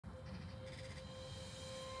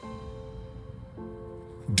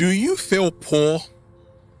Do you feel poor?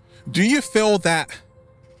 Do you feel that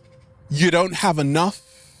you don't have enough?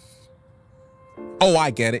 Oh, I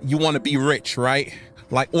get it. You want to be rich, right?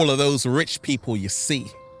 Like all of those rich people you see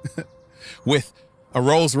with a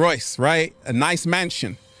Rolls Royce, right? A nice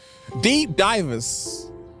mansion. Deep divers,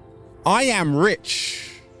 I am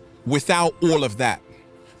rich without all of that,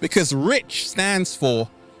 because rich stands for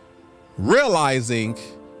realizing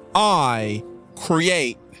I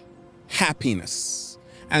create happiness.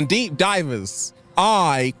 And deep divers,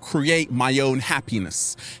 I create my own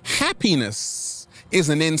happiness. Happiness is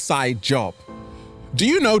an inside job. Do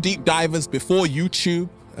you know, deep divers, before YouTube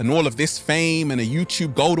and all of this fame and a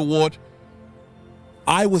YouTube Gold Award,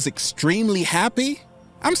 I was extremely happy.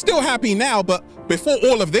 I'm still happy now, but before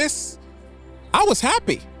all of this, I was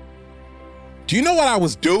happy. Do you know what I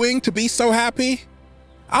was doing to be so happy?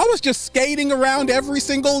 I was just skating around every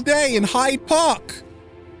single day in Hyde Park.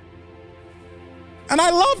 And I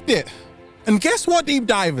loved it. And guess what, deep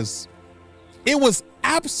divers? It was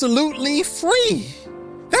absolutely free.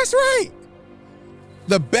 That's right.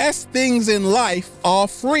 The best things in life are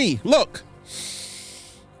free. Look.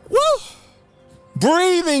 Woo!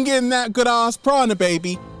 Breathing in that good ass prana,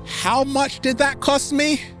 baby. How much did that cost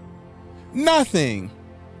me? Nothing.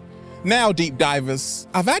 Now, deep divers,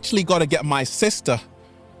 I've actually got to get my sister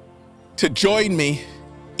to join me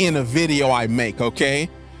in a video I make, okay?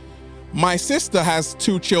 My sister has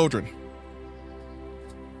 2 children,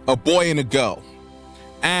 a boy and a girl.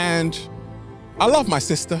 And I love my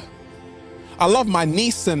sister. I love my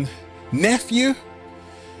niece and nephew.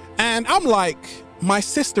 And I'm like, my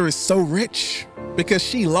sister is so rich because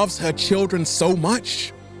she loves her children so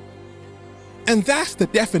much. And that's the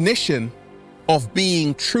definition of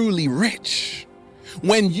being truly rich.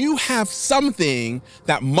 When you have something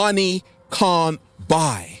that money can't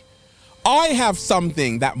buy. I have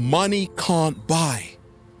something that money can't buy.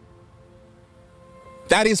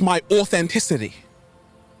 That is my authenticity.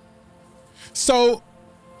 So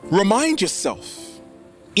remind yourself,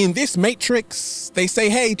 in this matrix, they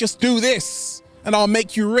say, hey, just do this and I'll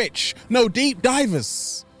make you rich. No, deep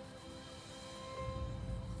divers,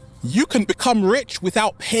 you can become rich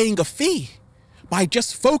without paying a fee by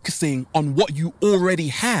just focusing on what you already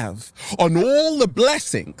have, on all the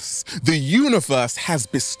blessings the universe has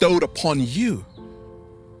bestowed upon you.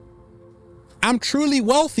 I'm truly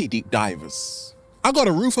wealthy, deep divers. I got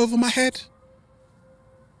a roof over my head.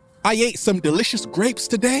 I ate some delicious grapes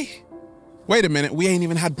today. Wait a minute, we ain't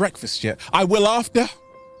even had breakfast yet. I will after.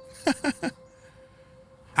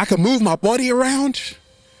 I can move my body around.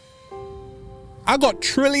 I got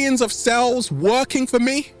trillions of cells working for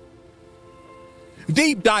me.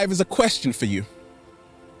 Deep dive is a question for you.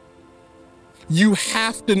 You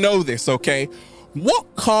have to know this, okay?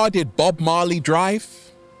 What car did Bob Marley drive?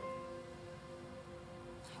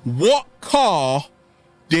 What car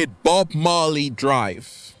did Bob Marley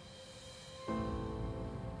drive?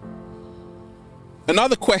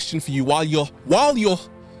 Another question for you while you're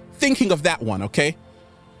thinking of that one, okay?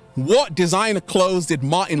 What designer clothes did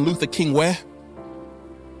Martin Luther King wear?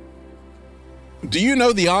 Do you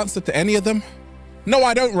know the answer to any of them? No,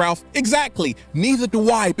 I don't, Ralph. Exactly. Neither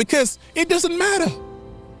do I, because it doesn't matter.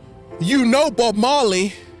 You know Bob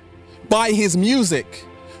Marley by his music,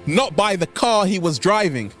 not by the car he was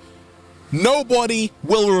driving. Nobody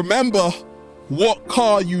will remember what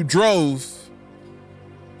car you drove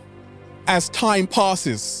as time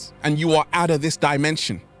passes and you are out of this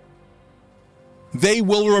dimension. They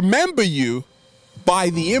will remember you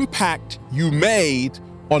by the impact you made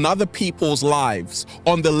on other people's lives,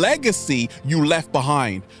 on the legacy you left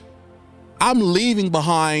behind. I'm leaving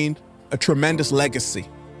behind a tremendous legacy.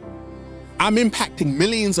 I'm impacting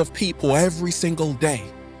millions of people every single day.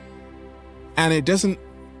 And it doesn't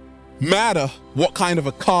matter what kind of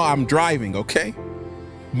a car I'm driving, okay?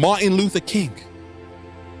 Martin Luther King.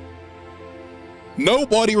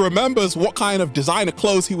 Nobody remembers what kind of designer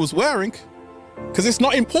clothes he was wearing because it's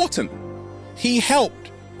not important. He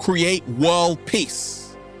helped create world peace.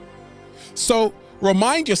 So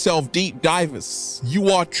remind yourself, deep divers, you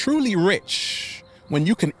are truly rich when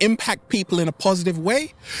you can impact people in a positive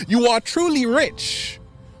way. You are truly rich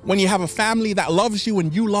when you have a family that loves you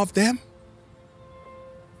and you love them.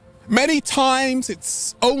 Many times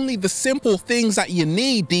it's only the simple things that you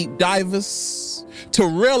need, deep divers, to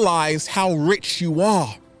realize how rich you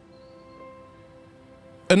are.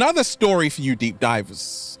 Another story for you, deep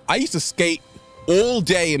divers. I used to skate all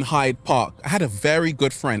day in Hyde Park. I had a very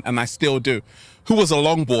good friend, and I still do, who was a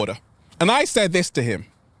longboarder. And I said this to him.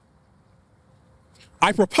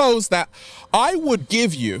 I proposed that I would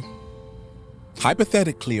give you,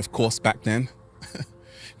 hypothetically, of course, back then,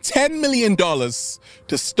 $10 million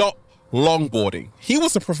to stop longboarding. He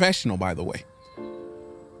was a professional, by the way.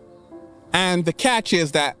 And the catch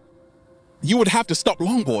is that you would have to stop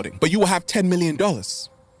longboarding, but you will have $10 million.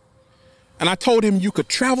 And I told him you could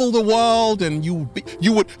travel the world and you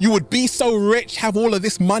would be so rich, have all of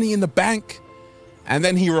this money in the bank. And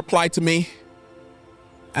then he replied to me,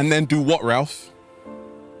 and then do what, Ralph?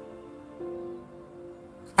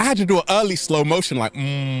 I had to do an early slow motion, like,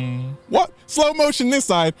 what? Slow motion this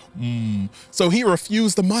side, So he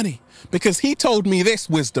refused the money because he told me this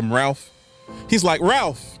wisdom, Ralph. He's like,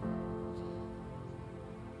 Ralph,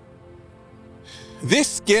 this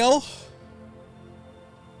skill,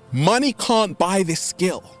 money can't buy this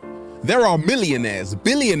skill. There are millionaires,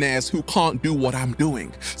 billionaires who can't do what I'm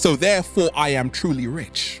doing. So therefore, I am truly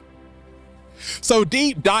rich. So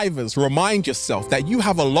deep divers, remind yourself that you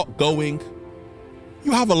have a lot going.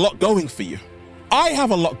 You have a lot going for you. I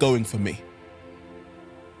have a lot going for me.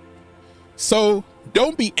 So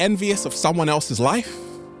don't be envious of someone else's life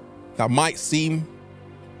that might seem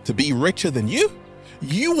to be richer than you.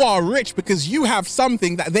 You are rich because you have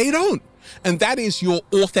something that they don't. And that is your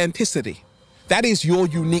authenticity. That is your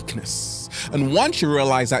uniqueness. And once you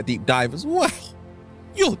realize that, deep divers, well,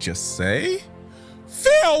 you'll just say,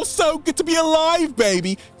 feels so good to be alive,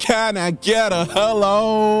 baby. Can I get a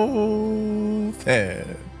hello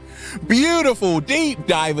there? Beautiful deep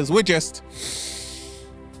divers. We're just,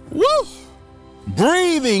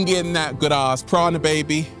 breathing in that good ass prana,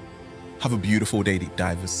 baby. Have a beautiful day, deep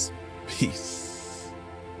divers. Peace.